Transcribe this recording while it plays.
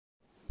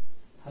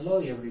Hello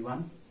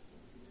everyone.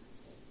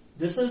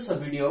 This is a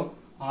video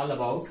all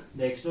about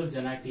the external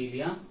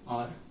genitalia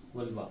or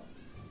vulva.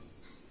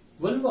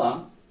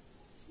 Vulva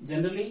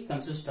generally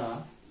consists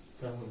of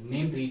the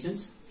main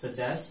regions such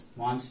as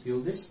mons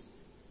pubis,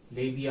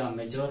 labia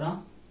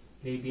majora,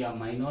 labia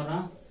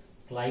minora,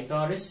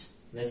 clitoris,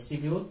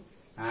 vestibule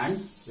and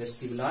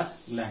vestibular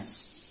glands.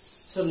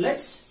 So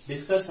let's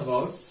discuss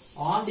about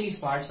all these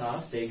parts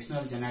of the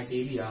external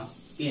genitalia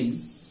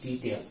in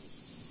detail.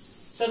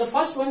 So the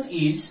first one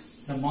is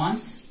the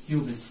mons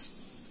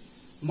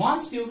pubis.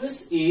 Mons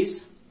pubis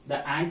is the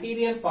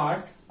anterior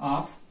part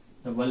of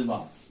the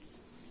vulva.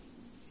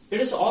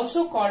 It is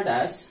also called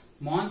as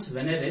mons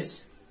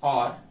veneris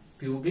or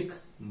pubic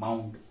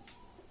mound.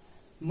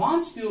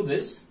 Mons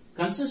pubis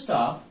consists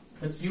of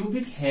the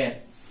pubic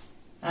hair,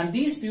 and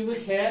these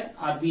pubic hair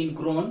are being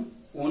grown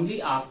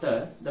only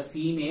after the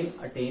female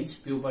attains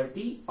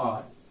puberty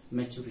or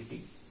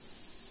maturity.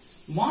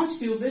 Mons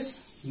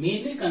pubis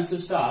mainly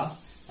consists of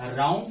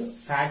round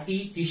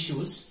fatty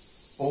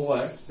tissues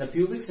over the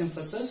pubic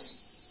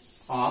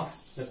symphysis of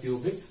the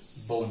pubic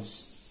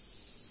bones.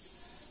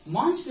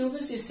 Mons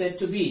pubis is said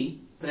to be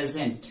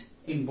present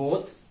in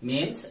both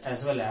males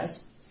as well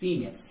as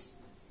females,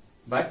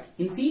 but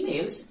in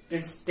females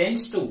it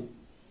tends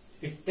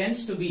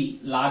to be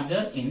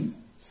larger in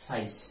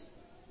size.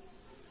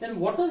 Then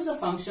what is the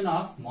function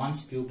of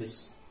mons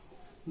pubis?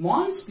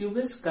 Mons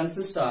pubis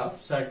consists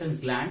of certain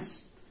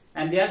glands,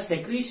 and their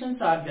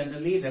secretions are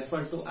generally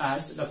referred to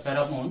as the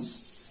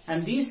pheromones,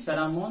 and these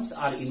pheromones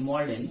are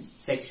involved in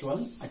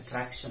sexual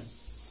attraction.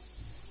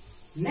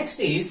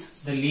 Next is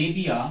the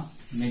labia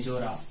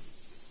majora.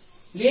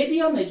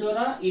 Labia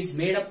majora is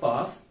made up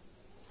of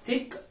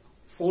thick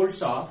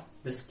folds of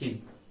the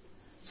skin.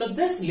 So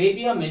this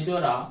labia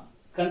majora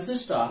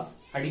consists of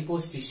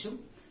adipose tissue,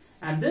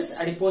 and this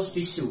adipose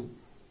tissue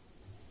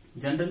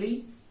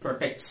generally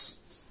protects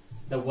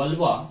the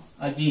vulva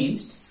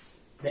against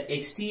the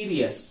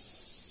exterior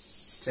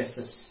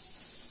stresses.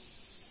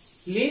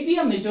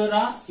 Labia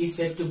majora is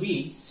said to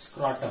be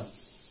scrotum.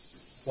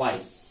 Why?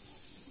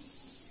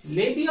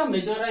 Labia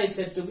majora is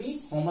said to be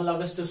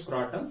homologous to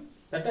scrotum.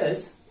 That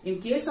is, in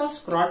case of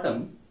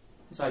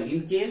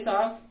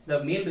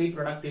the male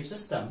reproductive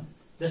system,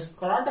 the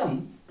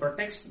scrotum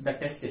protects the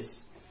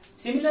testis.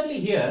 Similarly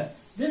here,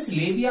 this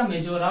labia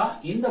majora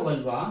in the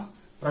vulva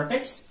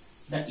protects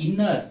the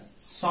inner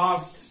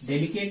soft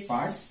delicate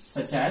parts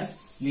such as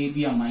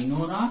labia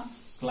minora,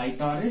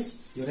 clitoris,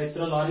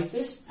 urethral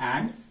orifice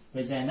and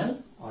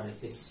vaginal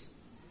orifice.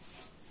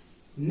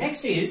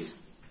 Next is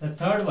the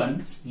third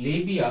one,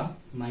 labia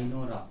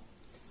minora.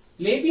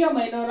 Labia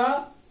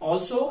minora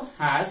also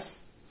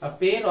has a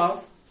pair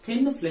of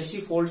thin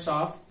fleshy folds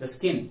of the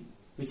skin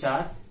which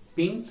are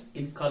pink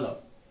in color.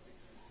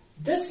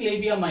 This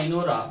labia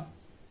minora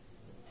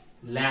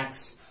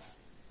lacks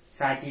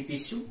fatty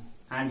tissue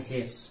and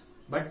hairs,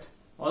 but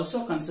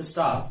also consists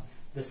of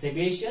the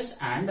sebaceous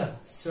and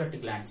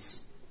sweat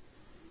glands.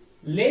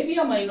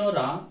 Labia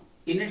minora,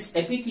 in its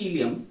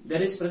epithelium,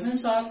 there is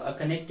presence of a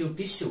connective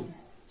tissue.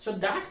 So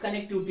that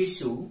connective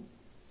tissue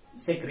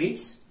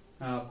secretes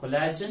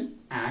collagen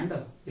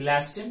and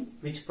elastin,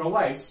 which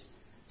provides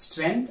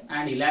strength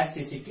and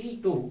elasticity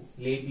to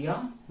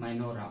labia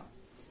minora.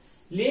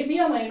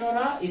 Labia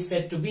minora is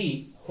said to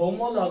be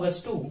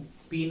homologous to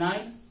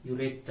penile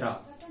urethra.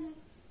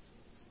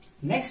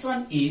 Next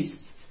one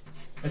is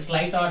the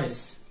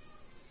clitoris.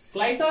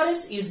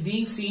 Clitoris is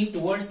being seen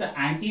towards the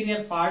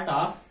anterior part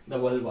of the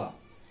vulva,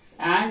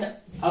 and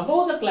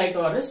above the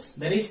clitoris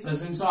there is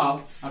presence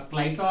of a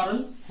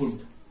clitoral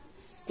hood.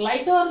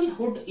 Clitoral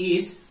hood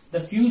is the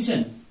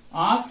fusion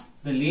of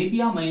the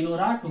labia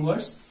minora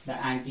towards the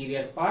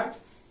anterior part,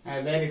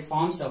 where it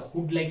forms a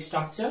hood-like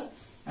structure,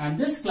 and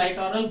this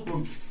clitoral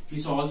hood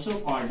is also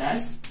called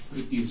as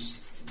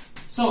prepuce.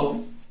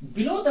 So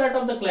below that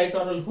of the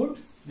clitoral hood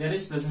there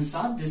is presence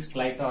of this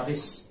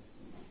clitoris.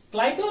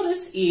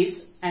 Clitoris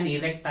is an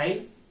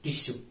erectile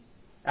tissue,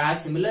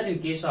 as similar in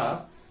case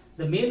of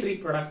the male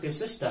reproductive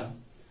system.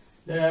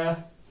 The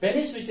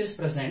penis which is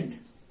present,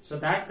 so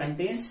that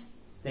contains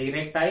the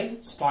erectile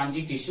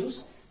spongy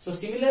tissues. So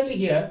similarly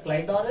here,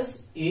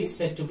 clitoris is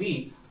said to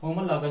be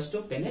homologous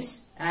to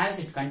penis, as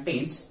it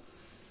contains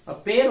a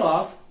pair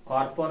of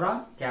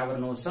corpora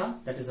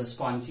cavernosa, that is a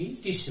spongy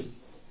tissue.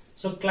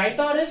 So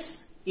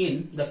clitoris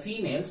in the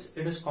females,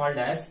 it is called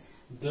as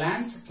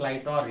glans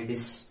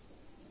clitoridis.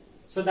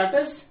 So that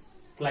is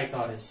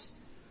clitoris.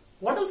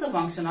 What is the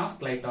function of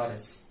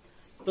clitoris?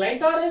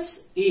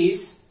 Clitoris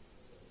is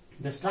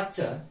the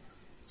structure.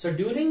 So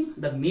during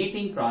the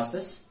mating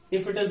process,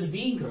 if it is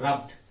being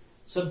rubbed,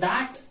 so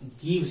that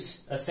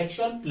gives a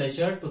sexual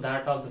pleasure to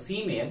that of the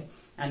female,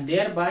 and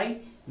thereby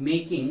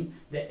making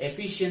the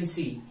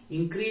efficiency,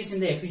 increase in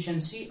the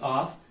efficiency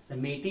of the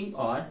mating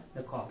or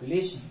the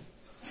copulation.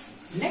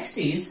 Next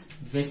is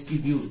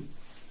vestibule.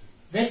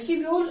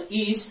 Vestibule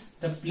is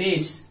the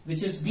place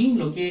which is being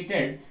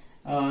located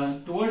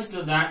towards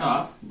to that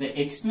of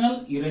the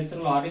external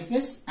urethral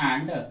orifice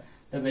and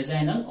the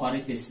vaginal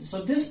orifice.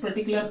 So this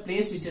particular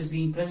place which is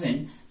being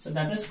present, so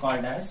that is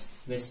called as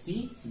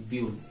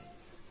vestibule.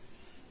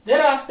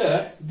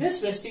 Thereafter, this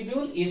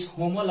vestibule is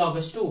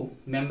homologous to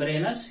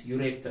membranous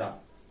urethra,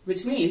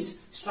 which means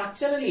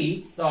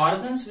structurally the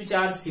organs which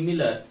are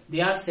similar,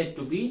 they are said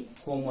to be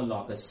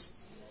homologous,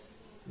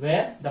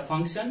 where the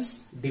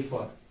functions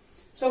differ.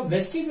 So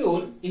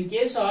vestibule, in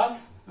case of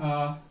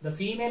the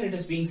female it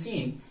is being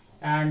seen,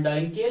 and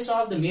in case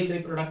of the male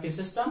reproductive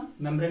system,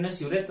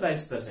 membranous urethra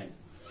is present.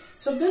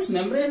 So this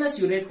membranous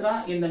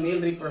urethra in the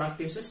male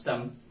reproductive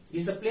system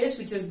is a place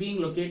which is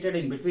being located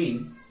in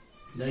between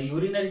the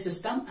urinary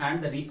system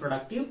and the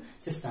reproductive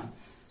system.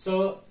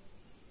 So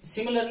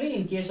similarly,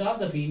 in case of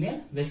the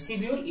female,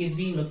 vestibule is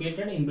being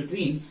located in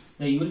between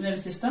the urinary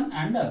system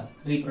and the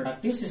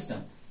reproductive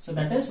system. So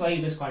that is why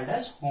it is called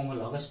as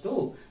homologous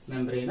to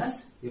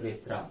membranous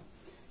urethra.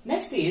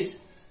 Next is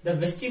the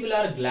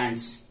vestibular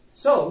glands.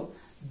 So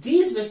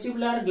these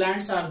vestibular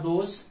glands are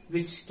those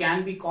which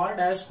can be called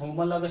as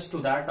homologous to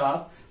that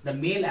of the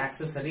male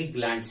accessory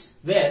glands,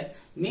 where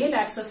male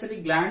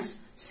accessory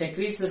glands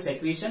secretes the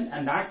secretion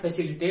and that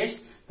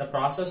facilitates the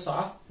process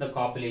of the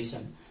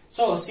copulation.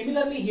 So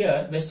similarly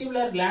here,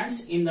 vestibular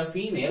glands in the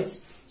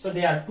females, so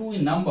they are two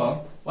in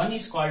number. One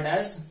is called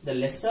as the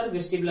lesser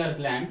vestibular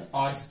gland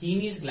or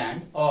Skene's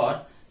gland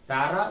or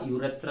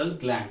paraurethral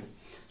gland.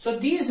 So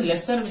these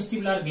lesser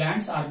vestibular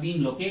glands are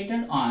being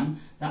located on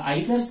the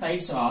either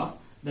sides of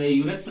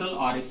the urethral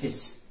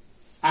orifice,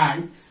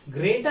 and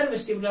greater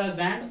vestibular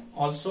gland,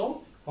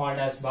 also called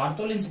as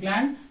Bartholin's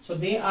gland, so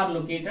they are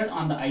located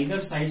on the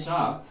either sides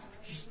of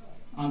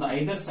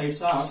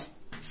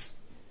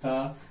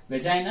the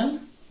vaginal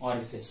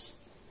orifice.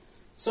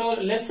 So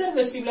lesser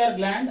vestibular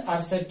gland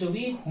are said to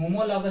be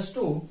homologous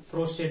to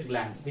prostate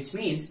gland, which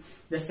means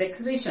the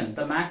secretion,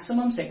 the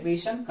maximum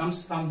secretion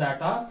comes from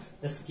that of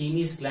the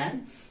Skene's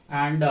gland,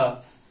 and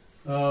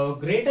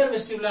greater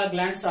vestibular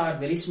glands are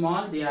very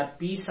small, they are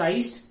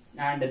pea-sized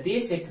and they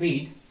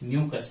secrete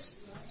mucus.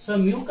 So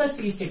mucus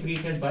is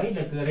secreted by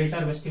the greater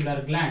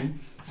vestibular gland,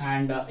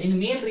 and in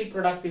male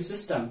reproductive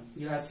system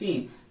you have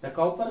seen the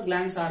Cowper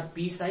glands are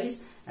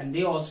pea-sized and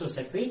they also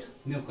secrete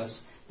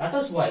mucus. That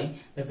is why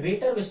the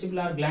greater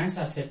vestibular glands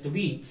are said to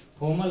be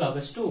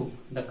homologous to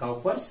the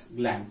Cowper's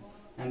gland,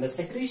 and the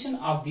secretion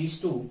of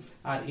these two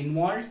are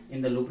involved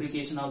in the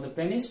lubrication of the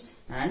penis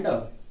and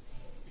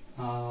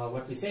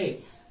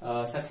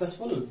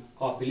successful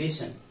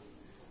copulation.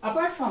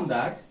 Apart from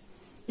that,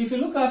 if you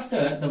look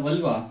after the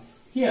vulva,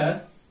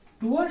 here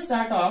towards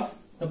that of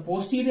the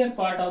posterior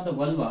part of the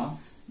vulva,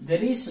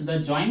 there is the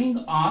joining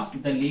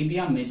of the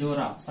labia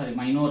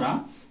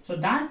minora. So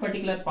that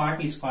particular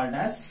part is called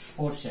as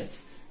fourchette,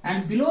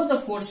 and below the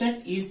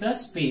fourchette is the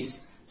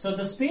space. So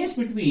the space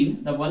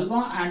between the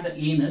vulva and the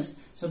anus,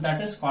 so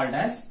that is called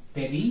as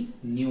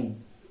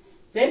perineum.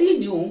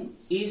 Perineum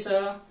is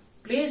a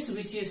place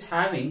which is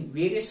having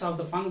various of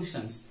the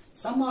functions.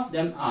 Some of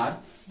them are,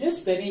 this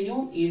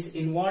perineum is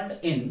involved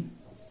in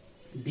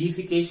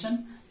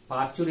defecation,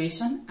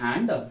 parturition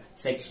and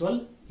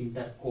sexual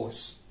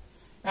intercourse.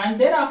 And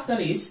thereafter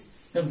is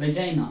the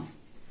vagina.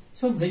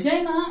 So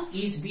vagina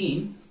is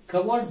being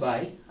covered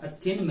by a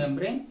thin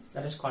membrane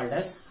that is called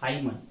as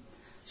hymen.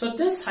 So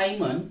this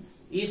hymen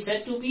is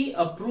said to be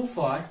a proof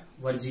for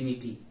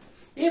virginity.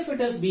 If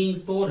it is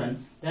being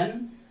torn,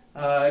 then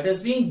it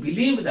is being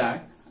believed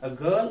that a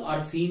girl or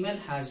a female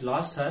has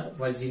lost her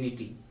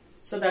virginity.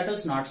 So that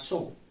is not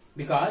so,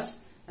 because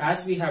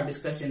as we have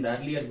discussed in the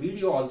earlier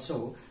video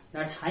also,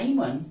 that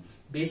hymen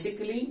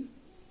basically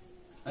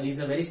is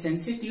a very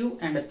sensitive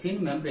and a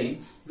thin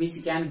membrane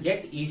which can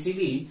get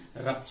easily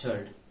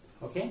ruptured.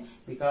 Okay,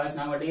 because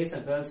nowadays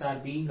girls are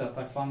being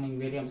performing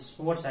various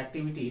sports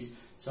activities,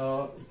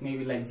 so it may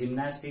be like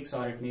gymnastics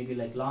or it may be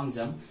like long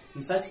jump.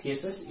 In such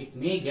cases, it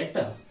may get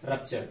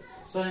ruptured.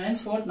 So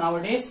henceforth,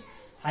 nowadays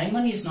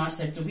hymen is not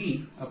said to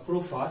be a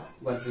proof for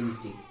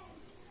virginity.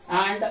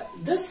 And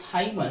this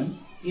hymen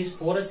is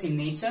porous in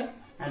nature,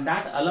 and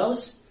that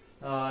allows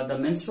the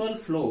menstrual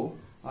flow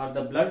or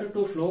the blood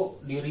to flow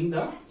during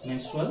the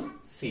menstrual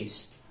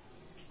phase.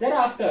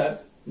 Thereafter,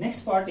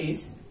 next part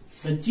is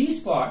the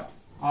G-spot,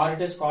 or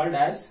it is called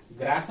as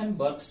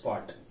Grafenberg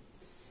spot.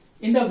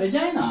 In the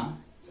vagina,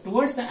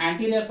 towards the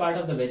anterior part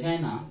of the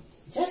vagina,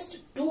 just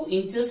 2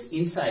 inches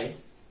inside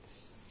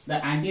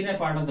the anterior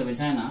part of the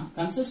vagina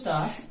consists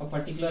of a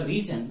particular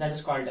region that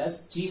is called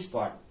as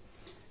G-spot.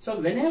 So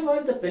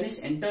whenever the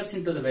penis enters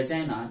into the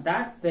vagina,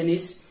 that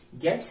penis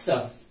gets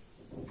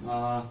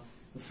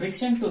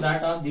friction to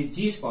that of the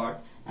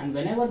G-spot, and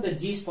whenever the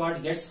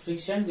G-spot gets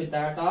friction with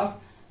that of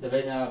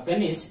the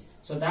penis,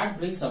 so that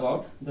brings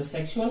about the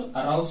sexual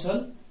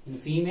arousal in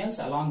females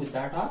along with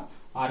that of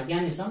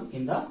organism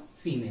in the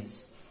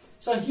females.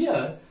 So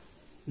here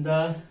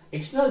the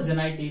external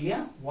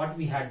genitalia, what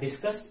we had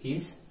discussed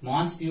is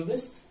mons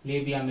pubis,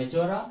 labia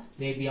majora,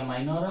 labia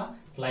minora,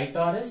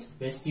 clitoris,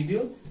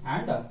 vestibule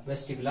and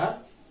vestibular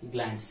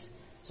glands.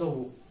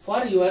 So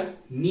for your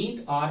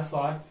NEET or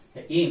for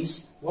the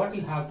AIIMS, what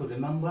you have to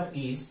remember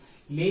is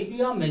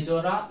Labia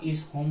majora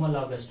is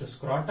homologous to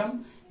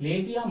scrotum.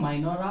 Labia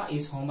minora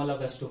is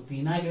homologous to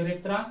penile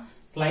urethra.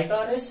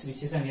 Clitoris,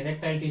 which is an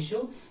erectile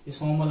tissue, is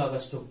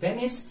homologous to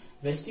penis.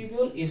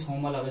 Vestibule is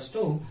homologous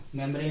to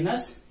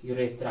membranous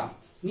urethra.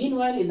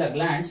 Meanwhile, in the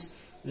glands,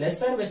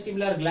 lesser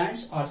vestibular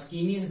glands or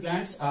Skene's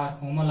glands are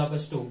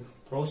homologous to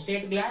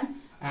prostate gland,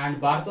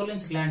 and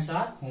Bartholin's glands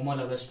are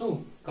homologous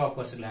to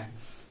Cowper's gland.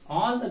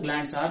 All the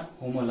glands are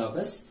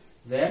homologous,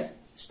 where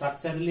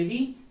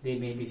structurally they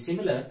may be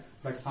similar,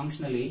 but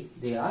functionally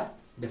they are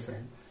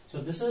different. So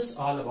this is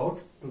all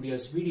about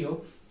today's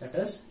video, that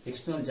is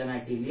external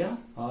genitalia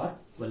or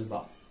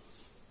vulva.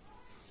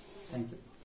 Thank you.